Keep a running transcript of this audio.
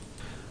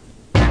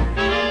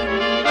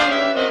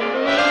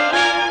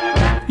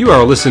You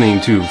are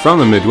listening to From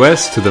the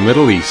Midwest to the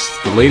Middle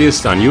East, the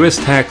latest on U.S.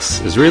 tax,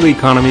 Israeli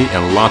economy,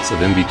 and lots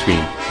of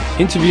in-between.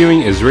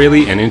 Interviewing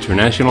Israeli and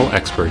international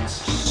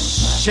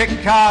experts.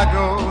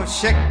 Chicago,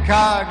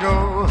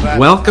 Chicago.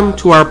 Welcome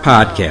to our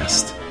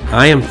podcast.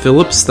 I am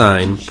Philip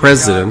Stein,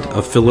 president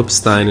of Philip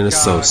Stein &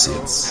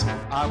 Associates.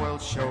 I will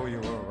show you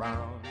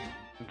around.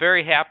 I'm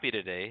very happy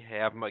today to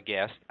have my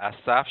guest,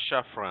 Asaf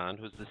Shafran,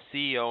 who's the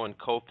CEO and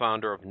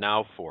co-founder of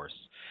NowForce.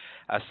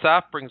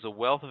 Asaf brings a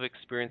wealth of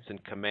experience in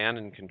command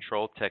and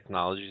control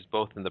technologies,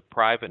 both in the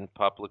private and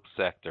public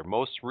sector.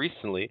 Most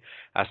recently,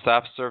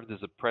 Asaf served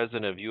as the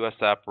president of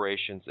U.S.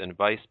 operations and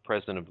vice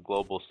president of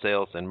global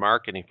sales and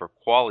marketing for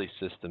Quality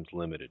Systems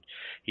Limited.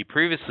 He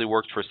previously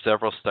worked for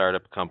several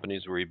startup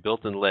companies where he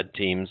built and led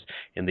teams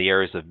in the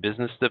areas of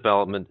business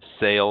development,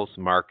 sales,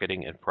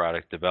 marketing, and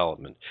product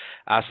development.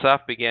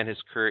 Asaf began his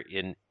career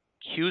in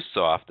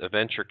QSoft, a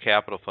venture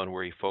capital fund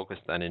where he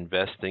focused on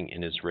investing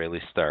in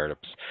Israeli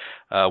startups.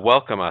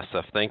 Welcome,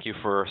 Asaf. Thank you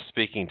for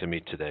speaking to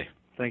me today.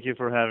 Thank you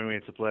for having me.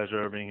 It's a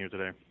pleasure being here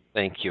today.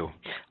 Thank you.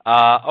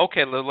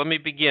 Okay, let me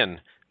begin.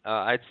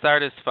 I'd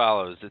start as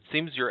follows. It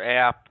seems your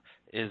app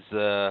is,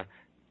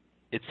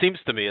 it seems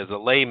to me as a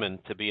layman,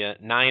 to be a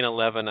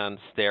 9/11 on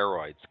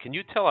steroids. Can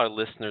you tell our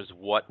listeners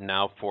what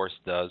NowForce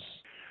does?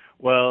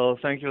 Well,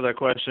 thank you for that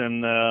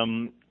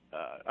question.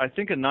 I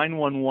think a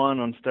 911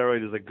 on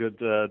steroids is a good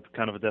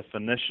kind of a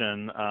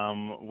definition.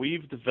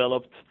 We've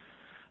developed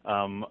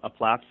a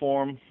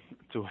platform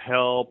to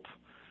help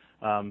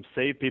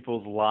save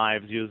people's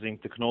lives using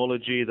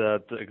technology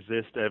that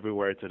exists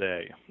everywhere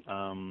today.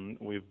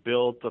 We've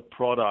built a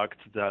product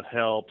that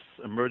helps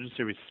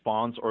emergency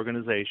response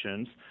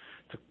organizations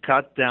to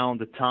cut down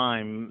the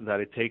time that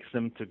it takes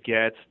them to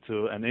get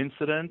to an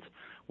incident,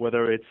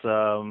 whether it's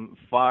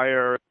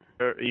fire,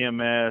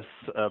 EMS,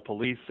 a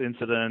police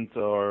incident,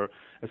 or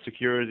a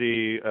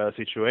security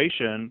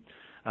situation.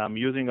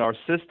 Using our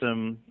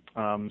system,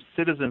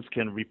 citizens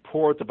can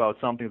report about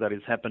something that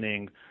is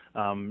happening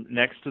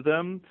next to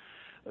them.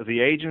 The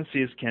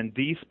agencies can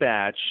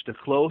dispatch the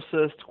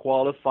closest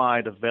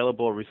qualified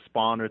available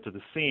responder to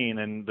the scene,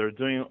 and they're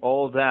doing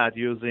all that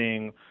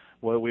using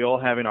what we all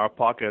have in our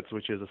pockets,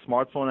 which is a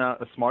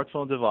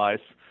smartphone device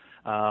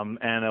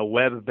and a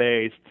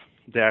web-based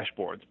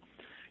dashboard.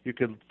 You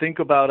could think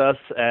about us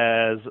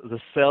as the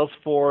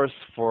Salesforce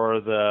for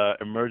the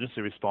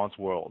emergency response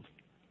world.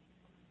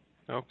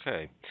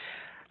 Okay.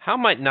 How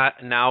might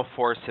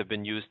NowForce have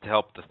been used to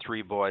help the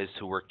three boys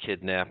who were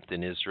kidnapped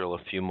in Israel a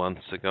few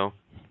months ago?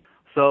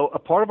 So a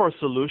part of our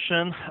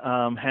solution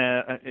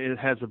it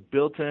has a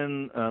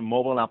built-in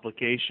mobile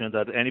application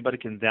that anybody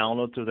can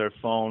download to their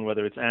phone,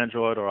 whether it's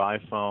Android or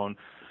iPhone.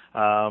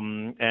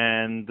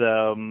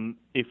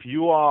 If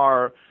you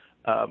are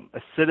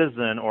a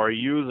citizen or a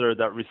user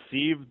that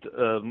received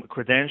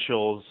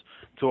credentials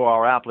to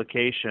our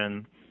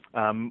application,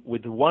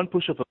 with one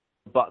push of a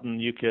button,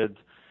 you could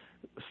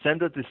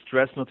send a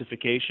distress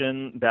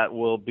notification that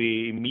will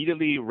be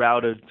immediately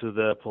routed to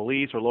the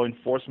police or law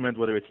enforcement,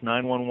 whether it's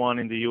 911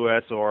 in the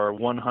U.S. or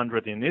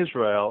 100 in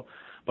Israel.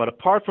 But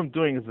apart from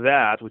doing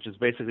that, which is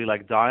basically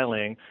like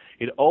dialing,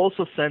 it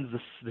also sends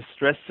this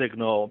distress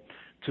signal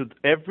to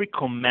every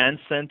command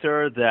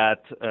center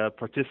that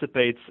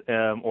participates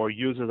or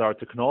uses our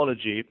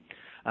technology.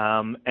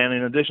 And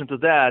in addition to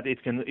that,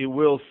 it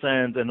will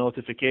send a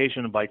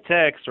notification by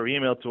text or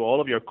email to all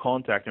of your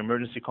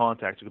emergency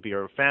contacts. It could be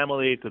your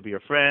family, it could be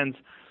your friends.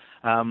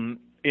 In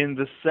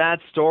the sad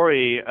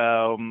story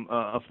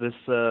of this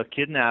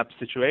kidnap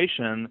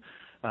situation,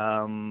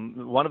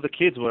 one of the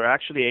kids were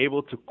actually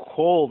able to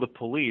call the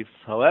police.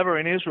 However,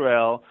 in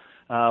Israel,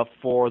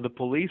 for the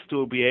police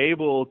to be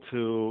able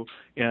to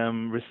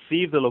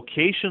receive the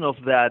location of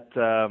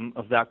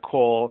that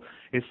call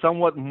is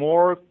somewhat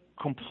more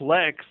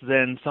complex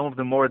than some of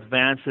the more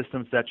advanced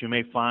systems that you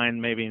may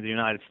find maybe in the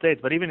United States.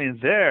 But even in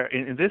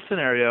this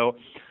scenario,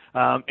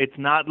 it's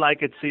not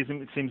like it seems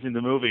in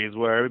the movies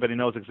where everybody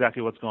knows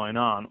exactly what's going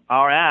on.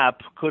 Our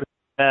app could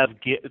have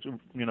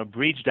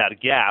breached that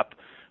gap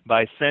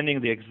by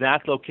sending the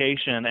exact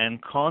location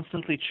and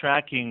constantly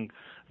tracking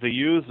the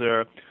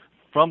user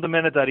from the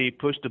minute that he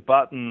pushed the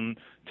button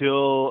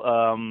till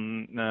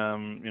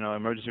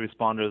emergency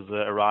responders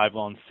arrive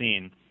on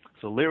scene.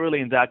 So literally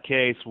in that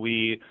case,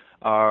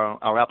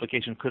 our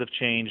application could have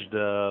changed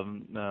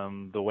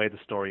the way the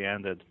story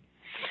ended.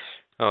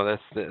 Oh,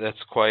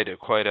 that's quite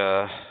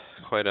a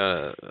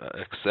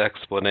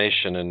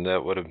explanation, and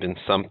that would have been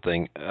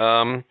something.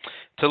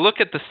 To look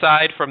at the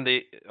side from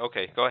the.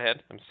 Okay, go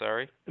ahead. I'm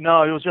sorry.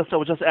 No, I would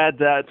just add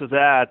that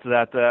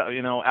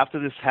after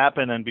this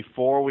happened and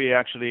before we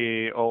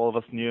actually all of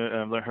us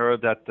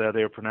heard that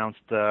they were pronounced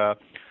that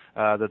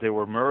they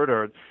were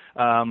murdered,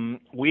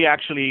 we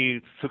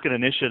actually took an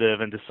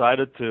initiative and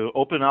decided to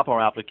open up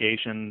our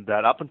application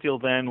that up until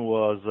then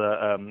was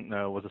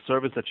a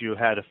service that you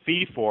had a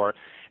fee for,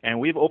 and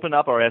we've opened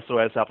up our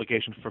SOS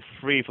application for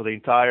free for the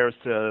entire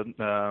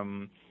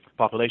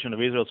population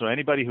of Israel. So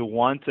anybody who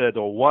wanted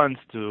or wants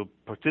to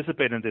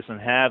participate in this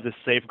and have this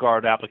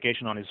safeguard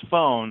application on his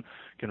phone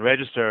can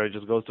register. It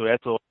just goes to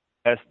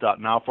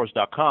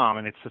sos.nowforce.com,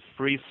 and it's a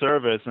free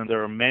service, and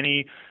there are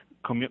many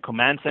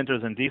command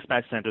centers and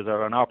dispatch centers that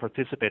are now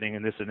participating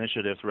in this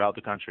initiative throughout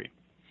the country.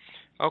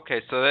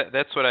 Okay, so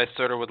that's what I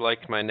sort of would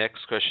like my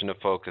next question to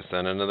focus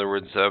on. In other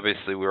words,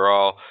 obviously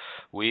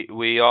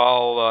we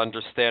all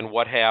understand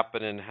what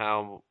happened and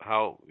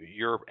how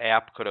your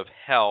app could have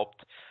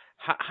helped.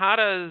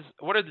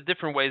 What are the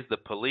different ways the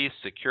police,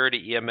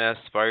 security, EMS,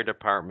 fire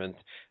departments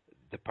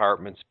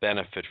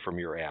benefit from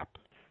your app?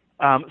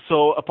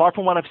 So apart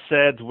from what I've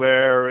said,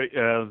 where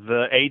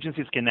the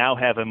agencies can now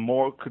have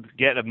could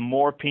get a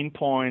more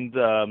pinpoint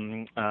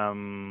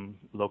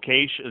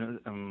location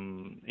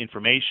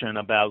information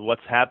about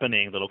what's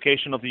happening, the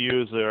location of the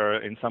user.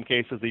 In some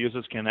cases, the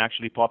users can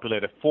actually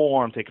populate a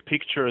form, take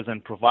pictures,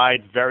 and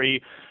provide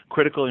very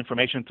critical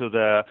information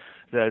to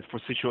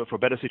for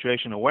better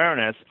situation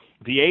awareness.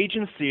 The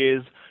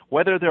agencies,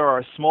 whether they are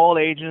a small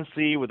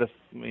agency with a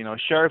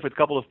sheriff with a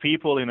couple of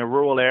people in a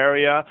rural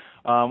area,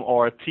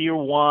 or a tier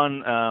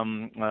 1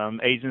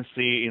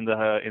 agency in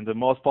the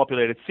most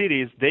populated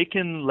cities, they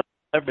can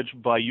leverage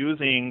by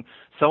using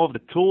some of the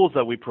tools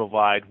that we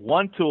provide.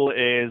 One tool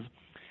is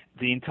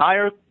the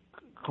entire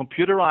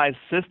computerized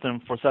system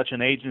for such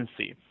an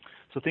agency.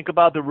 So think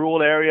about the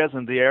rural areas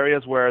and the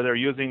areas where they're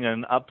using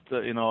an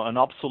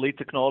obsolete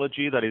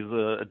technology that is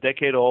a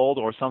decade old,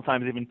 or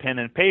sometimes even pen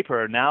and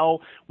paper. Now,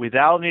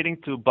 without needing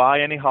to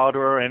buy any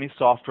hardware or any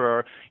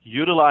software,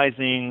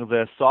 utilizing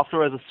the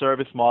software as a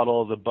service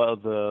model,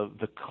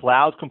 the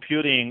cloud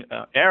computing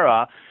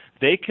era,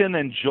 they can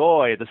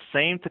enjoy the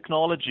same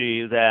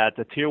technology that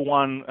the tier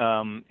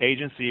 1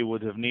 agency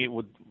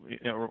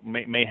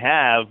may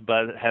have,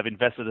 but have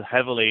invested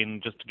heavily in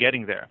just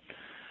getting there.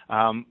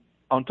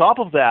 On top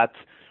of that,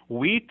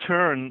 we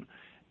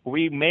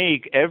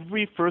make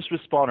every first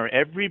responder,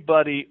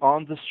 everybody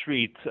on the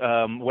street,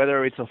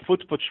 whether it's a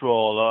foot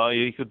patrol,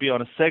 it could be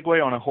on a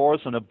Segway, on a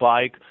horse, on a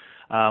bike,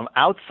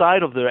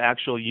 outside of the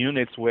actual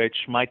units which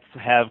might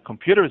have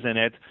computers in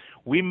it,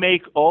 we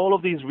make all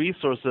of these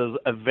resources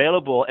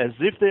available as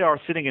if they are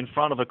sitting in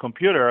front of a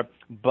computer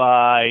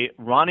by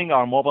running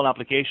our mobile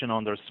application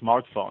on their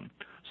smartphone.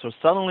 So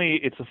suddenly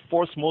it's a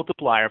force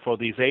multiplier for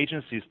these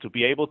agencies to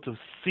be able to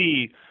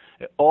see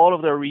all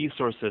of their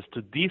resources,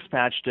 to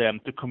dispatch them,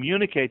 to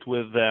communicate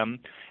with them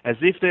as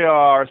if they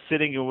are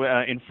sitting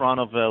in front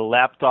of a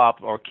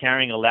laptop or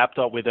carrying a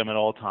laptop with them at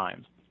all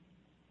times.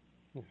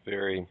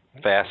 Very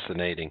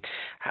fascinating.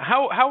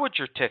 How would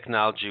your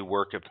technology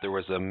work if there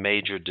was a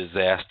major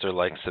disaster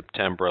like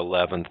September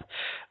 11th?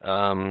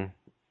 And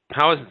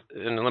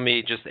let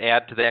me just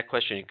add to that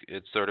question.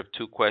 It's sort of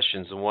two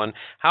questions in one.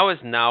 How has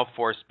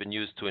NowForce been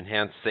used to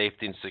enhance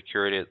safety and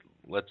security at,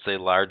 let's say,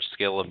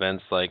 large-scale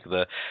events like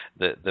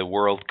the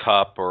World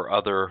Cup or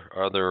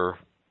other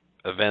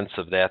events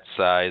of that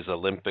size,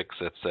 Olympics,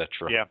 etc.?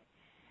 Yeah.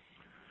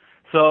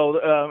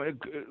 So,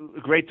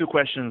 great two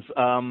questions.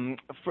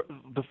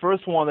 The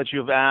first one that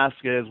you've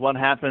asked is what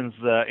happens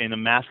in a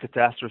mass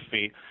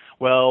catastrophe.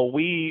 Well,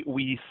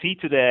 we see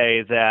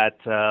today that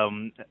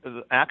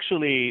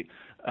actually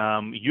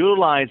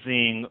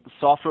utilizing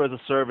software as a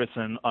service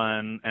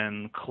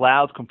and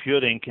cloud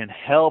computing can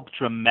help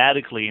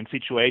dramatically in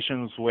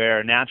situations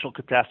where natural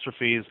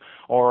catastrophes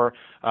or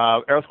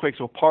earthquakes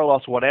or power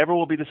loss, whatever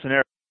will be the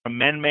scenario,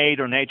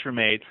 man-made or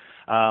nature-made.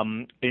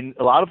 In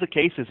a lot of the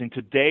cases in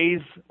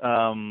today's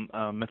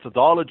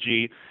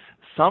methodology,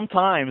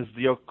 sometimes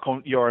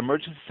your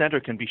emergency center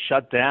can be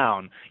shut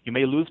down. You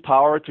may lose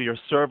power to your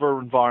server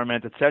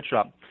environment,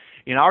 etc.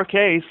 In our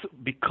case,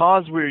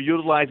 because we're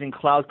utilizing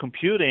cloud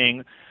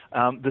computing,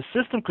 the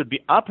system could be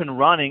up and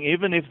running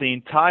even if the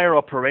entire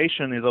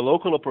operation, the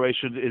local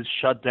operation, is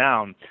shut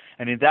down.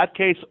 And in that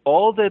case,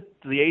 all that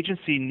the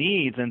agency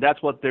needs, and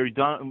that's what they've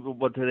done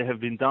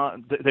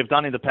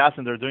in the past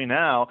and they're doing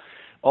now,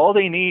 all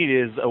they need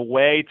is a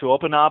way to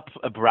open up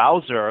a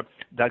browser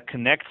that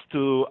connects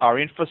to our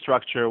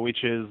infrastructure,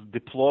 which is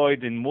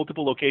deployed in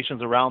multiple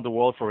locations around the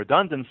world for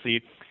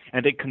redundancy,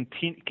 and they can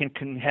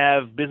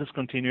have business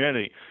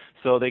continuity.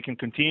 So they can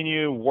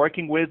continue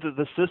working with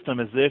the system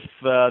as if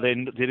they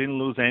didn't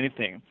lose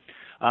anything.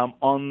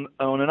 On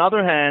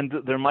another hand,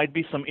 there might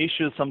be some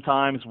issues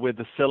sometimes with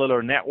the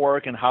cellular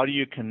network and how do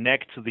you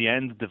connect to the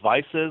end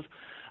devices.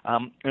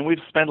 And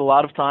we've spent a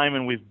lot of time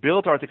and we've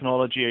built our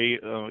technology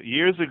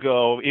years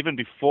ago, even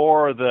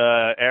before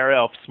the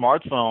era of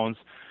smartphones.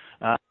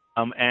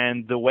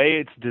 And the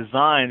way it's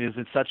designed is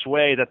in such a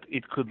way that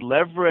it could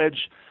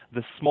leverage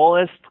the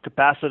smallest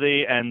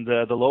capacity and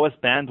the lowest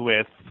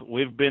bandwidth.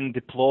 We've been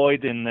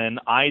deployed in an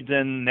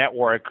IDEN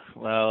network,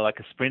 like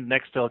a Sprint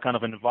Nextel kind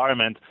of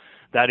environment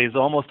that is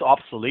almost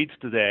obsolete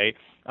today,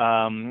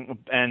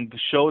 and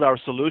showed our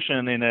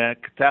solution in a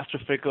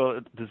catastrophic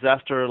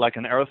disaster like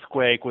an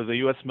earthquake with the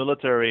U.S.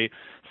 military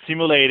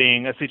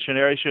simulating a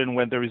situation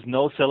when there is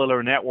no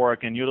cellular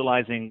network and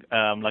utilizing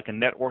like a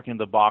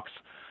network-in-the-box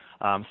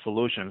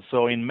solution.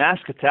 So in mass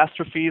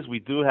catastrophes, we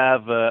do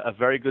have a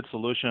very good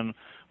solution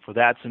for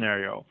that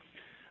scenario.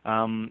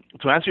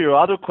 To answer your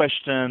other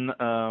question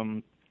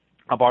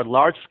about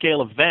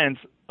large-scale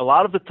events, a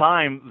lot of the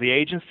time the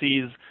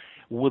agencies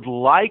would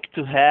like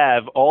to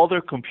have all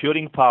their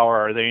computing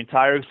power, their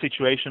entire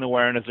situation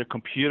awareness, their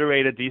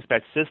computer-aided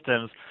dispatch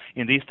systems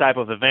in these type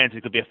of events.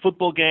 It could be a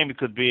football game, it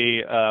could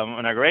be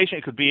inauguration,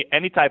 it could be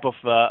any type of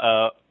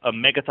a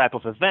mega type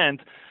of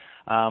event,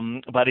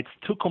 but it's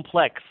too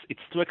complex,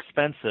 it's too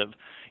expensive.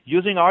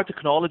 Using our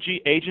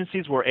technology,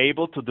 agencies were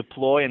able to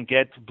deploy and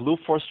get Blue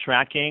Force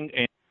tracking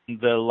in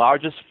the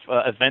largest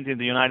event in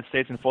the United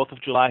States in 4th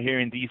of July here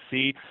in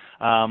D.C.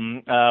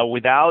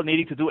 Without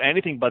needing to do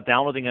anything but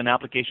downloading an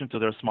application to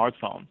their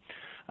smartphone.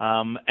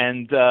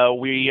 The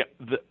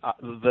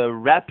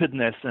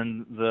rapidness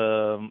and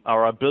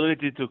our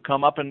ability to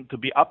come up and to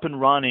be up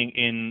and running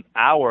in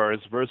hours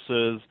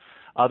versus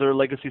other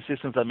legacy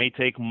systems that may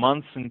take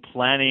months in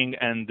planning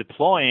and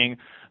deploying,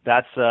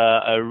 that's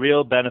a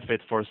real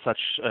benefit for such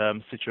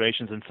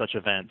situations and such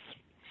events.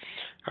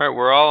 All right,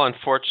 we're all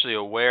unfortunately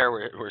aware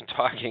we're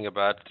talking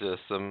about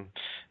some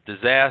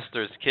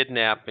disasters,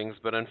 kidnappings,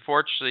 but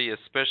unfortunately,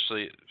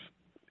 especially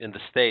in the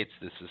States,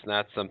 this is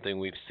not something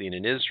we've seen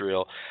in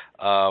Israel,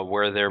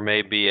 where there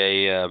may be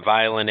a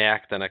violent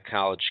act on a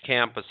college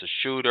campus, a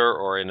shooter,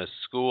 or in a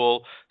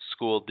school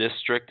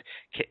district.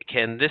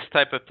 Can this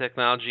type of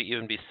technology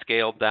even be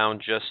scaled down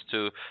just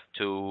to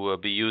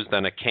be used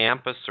on a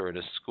campus or in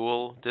a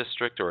school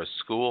district or a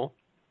school?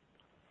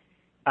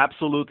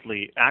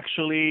 Absolutely.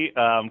 Actually,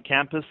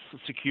 campus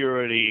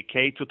security,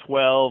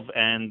 K-12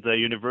 and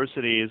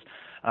universities,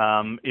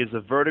 is a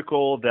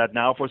vertical that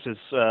NowForce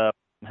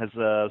has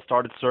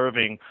started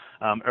serving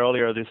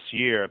earlier this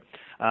year.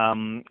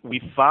 We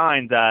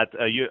find that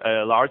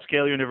a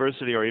large-scale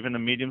university or even a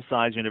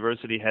medium-sized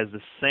university has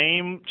the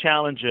same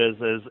challenges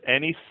as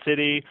any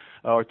city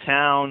or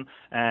town,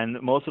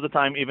 and most of the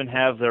time even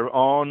have their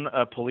own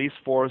police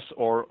force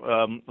or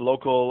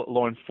local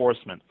law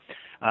enforcement.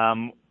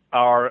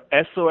 Our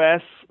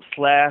SOS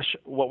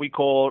 / what we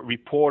call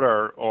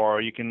reporter, or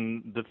you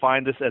can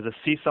define this as a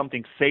see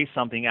something, say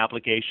something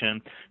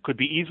application, could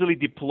be easily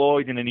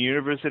deployed in a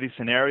university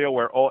scenario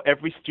where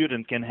every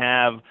student can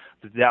have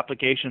the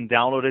application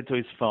downloaded to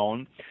his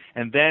phone,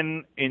 and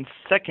then in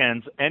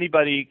seconds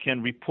anybody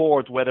can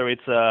report whether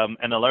it's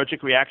an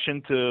allergic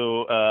reaction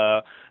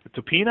to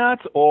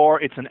peanuts or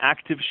it's an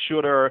active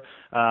shooter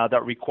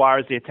that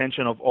requires the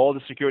attention of all the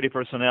security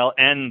personnel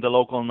and the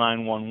local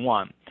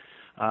 911.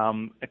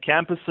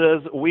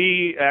 Campuses,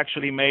 we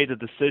actually made a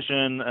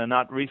decision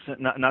not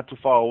too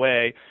far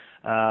away,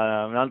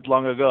 not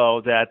long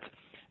ago, that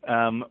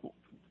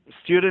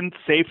student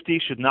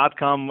safety should not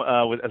come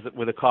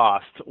with a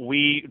cost.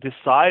 We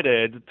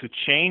decided to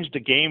change the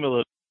game a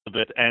little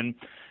bit and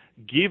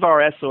give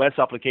our SOS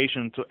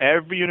application to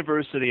every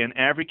university and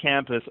every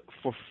campus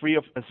for free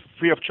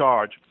of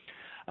charge.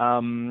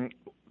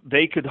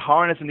 They could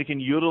harness and they can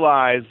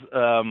utilize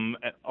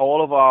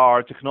all of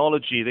our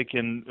technology. They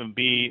can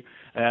be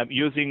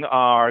using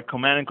our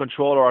command and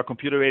control or our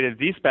computer-aided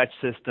dispatch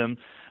system,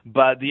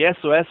 but the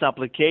SOS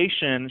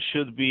application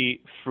should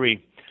be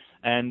free.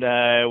 And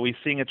we're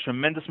seeing a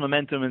tremendous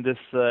momentum in this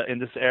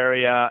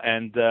area,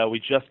 and we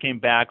just came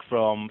back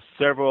from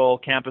several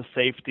campus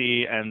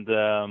safety and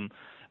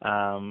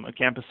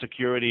campus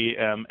security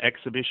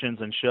exhibitions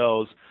and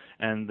shows,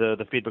 and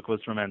the feedback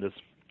was tremendous.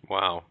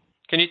 Wow.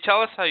 Can you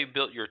tell us how you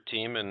built your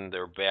team and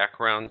their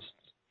backgrounds?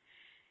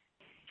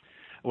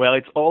 Well,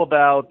 it's all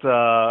about.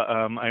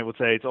 I would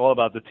say it's all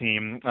about the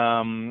team.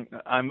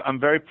 I'm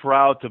very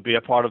proud to be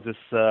a part of this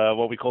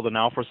what we call the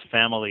NowForce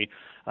family.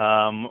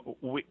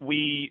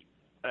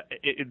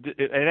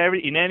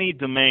 In any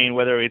domain,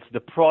 whether it's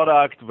the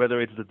product, whether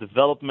it's the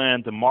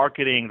development, the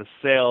marketing, the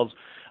sales,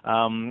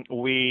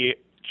 we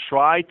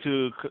try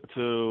to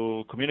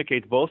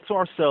communicate both to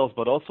ourselves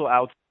but also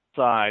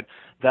outside.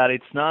 That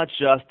it's not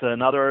just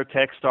another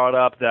tech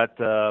startup, that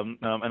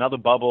another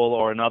bubble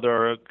or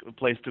another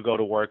place to go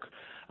to work.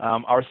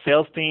 Our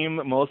sales team,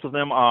 most of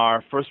them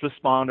are first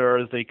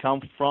responders. They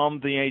come from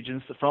the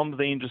agents, from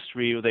the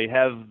industry. They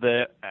have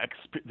the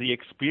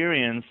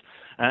experience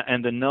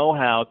and the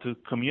know-how to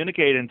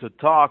communicate and to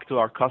talk to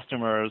our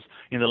customers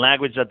in the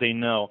language that they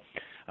know.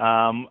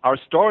 Our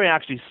story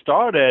actually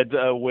started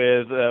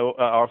with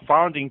our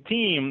founding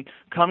team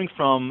coming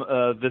from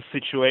this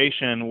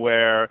situation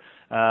where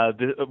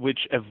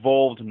which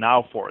evolved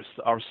NowForce.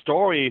 Our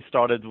story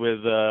started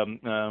with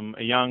a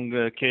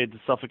young kid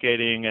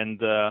suffocating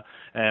and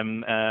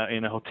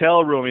in a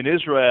hotel room in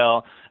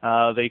Israel.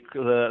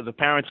 The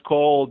parents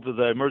called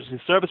the emergency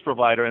service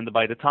provider, and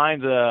by the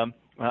time the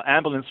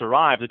ambulance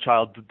arrived, the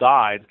child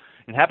died.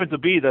 It happened to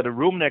be that a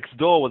room next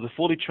door was a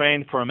fully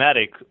trained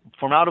paramedic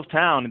from out of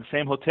town in the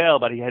same hotel,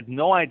 but he had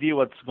no idea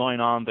what's going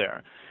on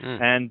there.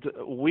 And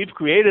we've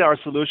created our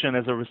solution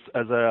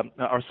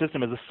our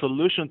system as a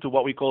solution to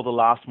what we call the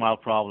last mile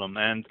problem.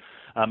 And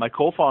my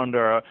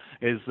co-founder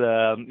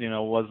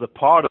was a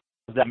part of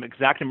that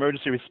exact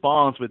emergency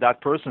response with that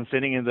person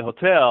sitting in the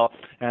hotel,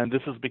 and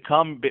this has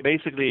became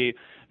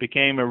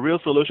a real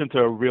solution to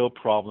a real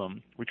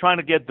problem. We're trying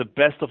to get the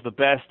best of the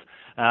best,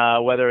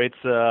 whether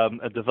it's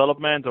a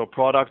development or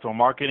product or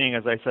marketing,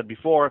 as I said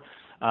before.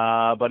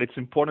 But it's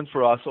important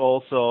for us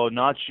also,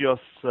 not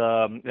just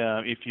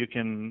if you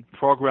can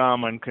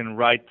program and can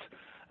write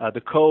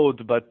the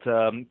code, but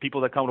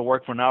people that come to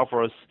work for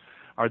NowForce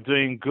are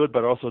doing good,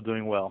 but also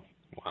doing well.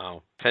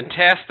 Wow.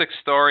 Fantastic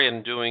story,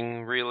 and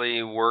doing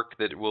really work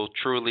that will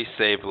truly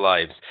save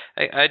lives.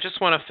 I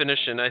just want to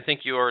finish, and I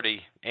think you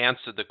already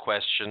answered the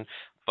question,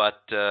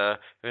 but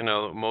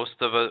most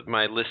of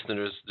my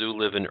listeners do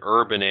live in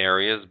urban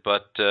areas,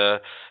 but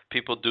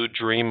people do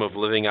dream of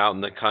living out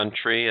in the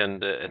country,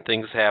 and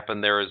things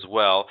happen there as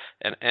well.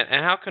 And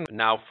how can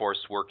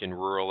NowForce work in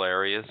rural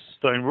areas?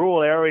 So in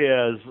rural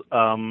areas,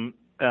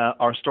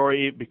 our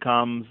story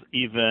becomes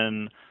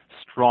even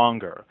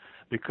stronger,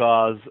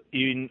 because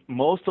in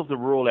most of the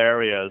rural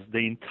areas,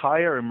 the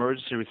entire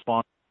emergency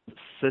response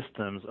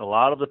systems a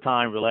lot of the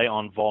time rely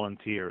on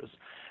volunteers.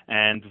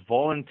 And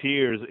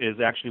volunteers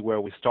is actually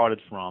where we started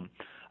from.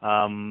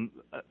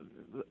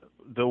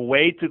 The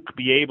way to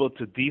be able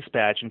to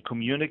dispatch and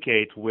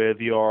communicate with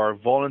your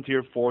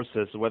volunteer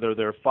forces, whether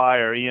they're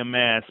fire,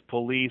 EMS,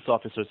 police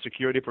officers,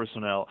 security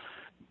personnel,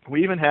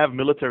 we even have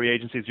military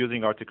agencies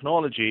using our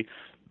technology.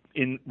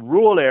 In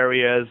rural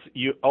areas,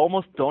 you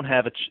almost don't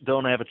have a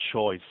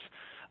choice.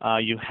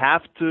 You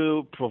have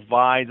to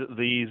provide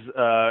these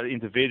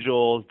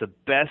individuals the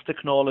best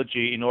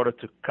technology in order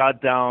to cut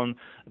down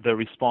the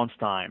response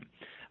time.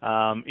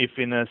 If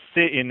in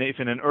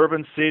an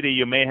urban city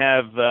you may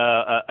have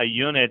a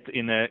unit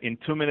in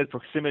 2-minute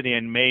proximity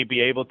and may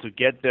be able to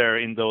get there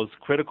in those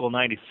critical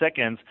 90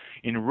 seconds,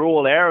 in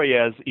rural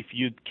areas, if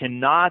you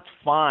cannot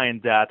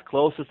find that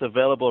closest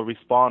available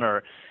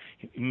responder,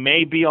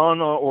 may be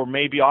on or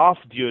may be off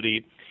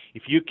duty,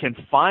 if you can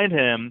find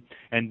him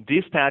and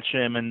dispatch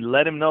him and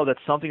let him know that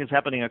something is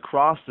happening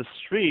across the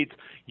street,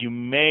 you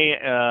may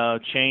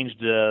change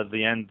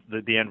the end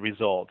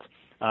result.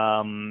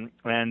 And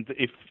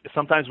if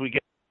sometimes we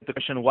get the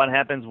question, what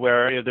happens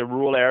where in the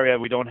rural area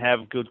we don't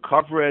have good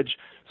coverage?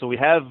 So we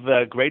have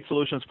great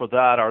solutions for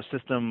that. Our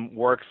system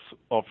works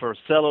over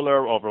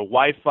cellular, over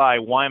Wi-Fi,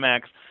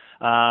 WiMAX.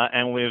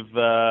 And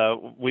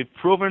we've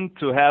proven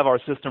to have our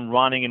system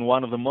running in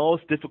one of the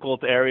most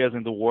difficult areas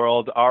in the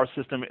world. Our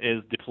system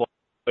is deployed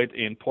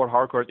in Port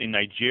Harcourt in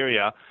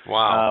Nigeria,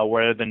 wow.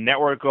 Where the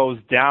network goes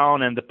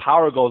down and the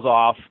power goes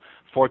off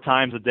 4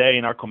 times a day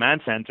in our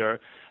command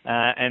center.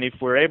 And if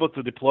we're able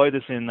to deploy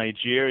this in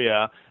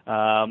Nigeria,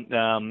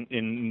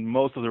 in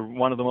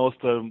one of the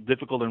most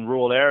difficult and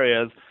rural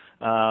areas,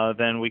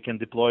 then we can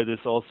deploy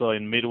this also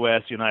in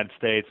Midwest United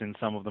States in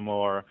some of the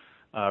more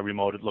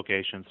remote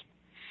locations.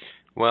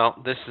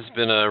 Well, this has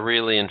been a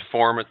really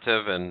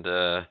informative and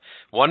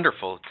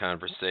wonderful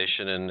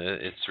conversation, and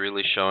it's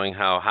really showing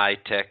how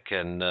high-tech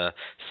can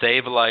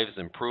save lives,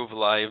 improve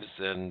lives,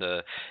 and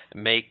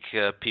make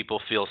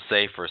people feel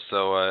safer.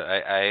 So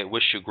I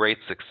wish you great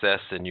success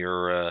in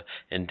your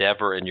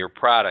endeavor and your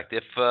product.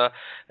 If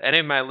any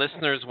of my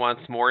listeners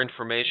wants more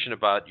information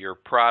about your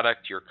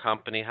product, your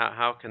company,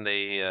 how can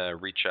they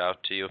reach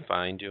out to you,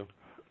 find you?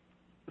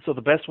 So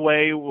the best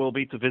way will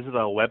be to visit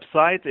our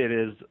website. It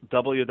is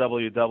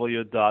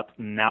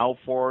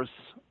www.nowforce,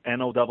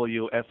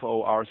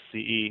 NOWFORCE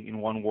in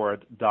one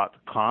word,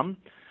 .com.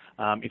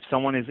 If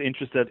someone is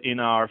interested in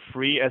our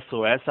free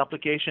SOS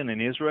application in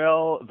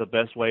Israel, the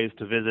best way is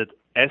to visit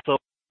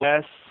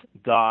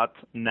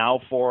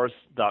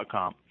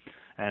sos.nowforce.com.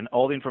 And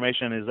all the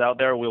information is out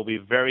there. We'll be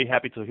very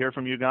happy to hear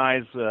from you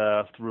guys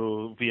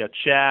via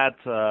chat,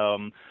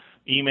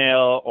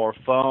 email or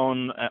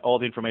phone. All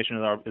the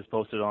information is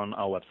posted on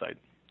our website.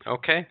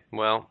 Okay.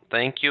 Well,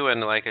 thank you.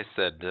 And like I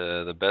said,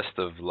 the best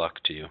of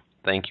luck to you.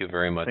 Thank you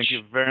very much. Thank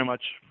you very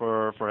much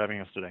for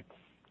having us today.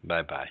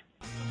 Bye-bye.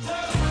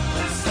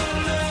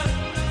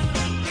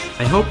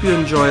 I hope you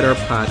enjoyed our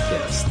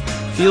podcast.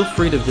 Feel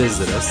free to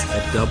visit us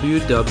at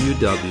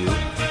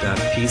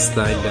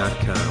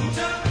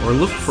www.pstein.com or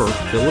look for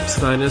Philip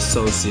Stein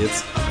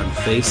Associates on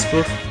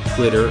Facebook,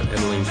 Twitter, and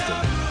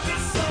LinkedIn.